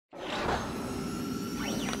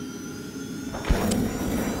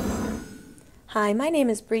Hi, my name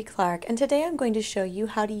is Brie Clark, and today I'm going to show you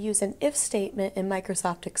how to use an if statement in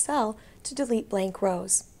Microsoft Excel to delete blank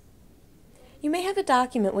rows. You may have a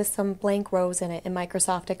document with some blank rows in it in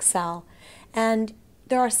Microsoft Excel, and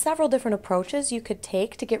there are several different approaches you could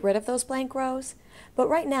take to get rid of those blank rows, but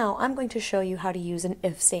right now I'm going to show you how to use an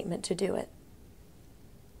if statement to do it.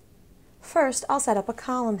 First, I'll set up a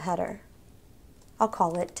column header. I'll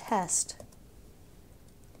call it Test.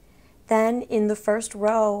 Then in the first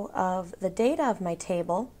row of the data of my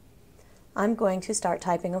table, I'm going to start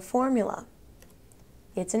typing a formula.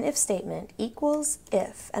 It's an if statement, equals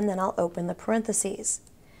if, and then I'll open the parentheses.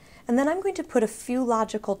 And then I'm going to put a few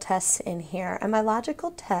logical tests in here, and my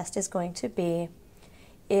logical test is going to be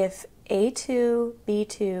if A2,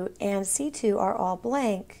 B2, and C2 are all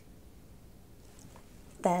blank,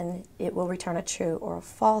 then it will return a true or a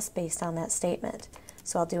false based on that statement.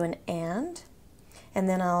 So I'll do an and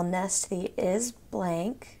then I'll nest the is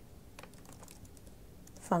blank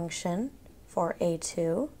function for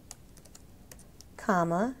A2,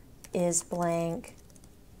 comma, is blank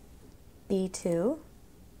B2,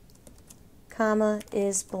 comma,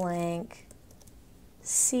 is blank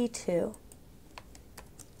C2.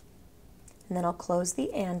 And then I'll close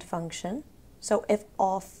the and function. So if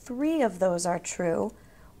all three of those are true,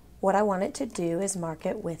 what I want it to do is mark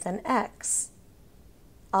it with an X.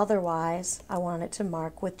 Otherwise, I want it to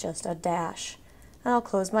mark with just a dash. And I'll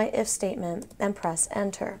close my if statement and press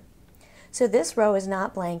enter. So this row is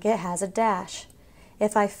not blank, it has a dash.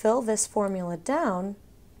 If I fill this formula down,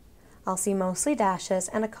 I'll see mostly dashes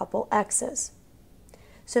and a couple X's.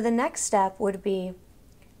 So the next step would be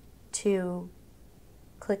to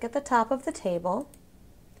click at the top of the table,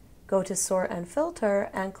 go to Sort and Filter,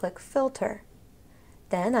 and click Filter.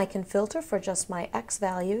 Then I can filter for just my X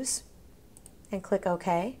values and click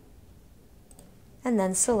OK, and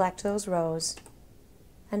then select those rows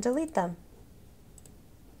and delete them.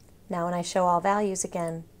 Now when I show all values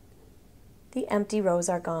again, the empty rows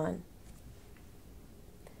are gone.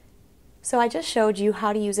 So I just showed you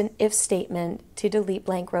how to use an if statement to delete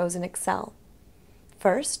blank rows in Excel.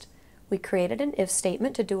 First, we created an if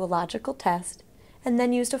statement to do a logical test, and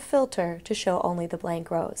then used a filter to show only the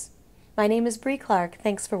blank rows. My name is Brie Clark.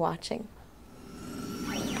 Thanks for watching.